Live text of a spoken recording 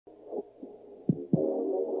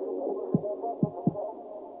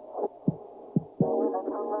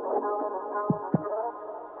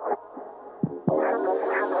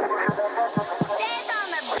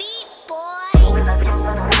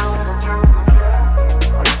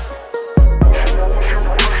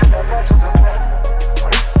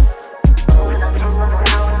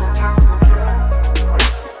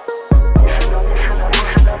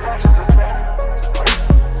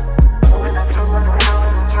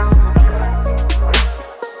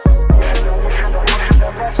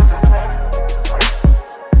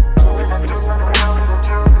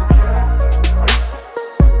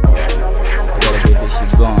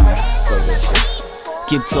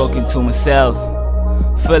to myself.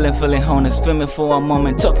 Feeling honest, filming for a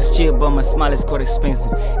moment. Talk is cheap, but my smile is quite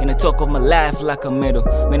expensive. And I talk of my life like a medal.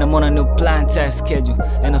 Man, I'm on a new plan, tight schedule.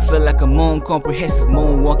 And I feel like a moon, comprehensive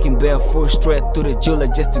moon. Walking barefoot straight to the jeweler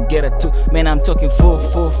just to get a two. Man, I'm talking full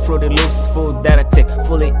Fruity Loops, full that I take.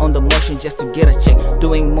 Fully on the motion just to get a check.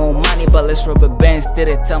 Doing more money, but less rubber bands.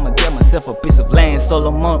 Steady time I get myself a piece of land.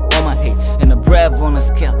 Solomon on my head, and a brave on a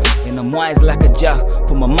scale. And I'm wise like a jaw.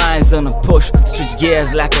 Put my minds on a push, switch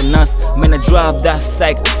gears like a nurse. Man, I drive that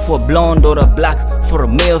psych. For a blonde or a black, for a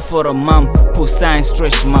male, for a mom, put signs,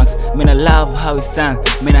 stretch marks. Man, I love how it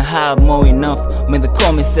sounds, man, I have more enough. Man, they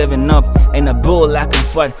call me 7-Up, and I bull like I'm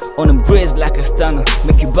fight. On them grades like a stunner,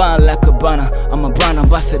 make you burn like a banner. I'm a brand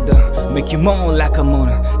ambassador, make you moan like a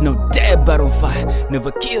moaner. No dead but on fire,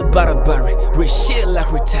 never killed but a barry. Rich shit like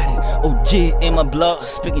retarded, OG in my blood,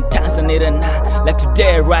 speaking tongues I need a night. Like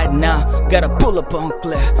today right now, gotta pull up on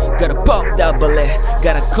clear. Gotta pop that ballet,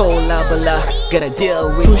 gotta call la bala, gotta deal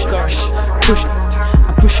with push.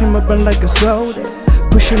 I'm pushing my bun like a soda,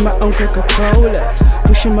 pushing my own Coca-Cola,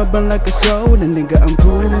 pushing my bun like a soda, nigga. I'm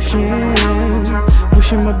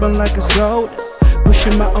pushing my bun like a soda,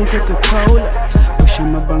 pushing my own Coca-Cola,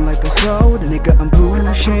 pushing my bun like a soda, nigga. I'm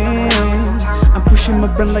pushing my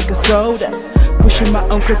bun like a soda, pushing my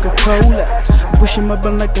own Coca-Cola, pushing my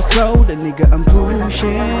bun like a soda, nigga. I'm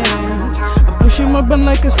pushing my bun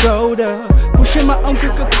like a soda, pushing my own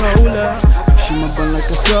Coca-Cola, pushing my bun like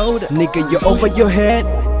a soda. Nigga, you're over your head,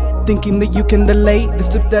 thinking that you can delay the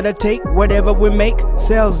stuff that I take. Whatever we make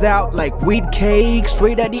sells out like weed cake,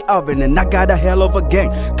 straight out the oven. And I got a hell of a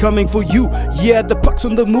gang coming for you. Yeah, the pucks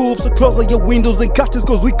on the move, so close all your windows and curtains,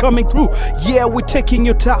 cause we coming through. Yeah, we're taking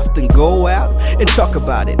your top, then go out and talk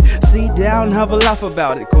about it. Sit down, have a laugh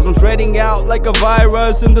about it, cause I'm spreading out like a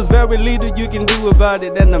virus, and there's very little you can do about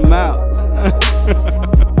it, and I'm out.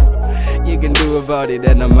 You can do about it,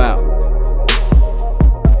 and I'm out.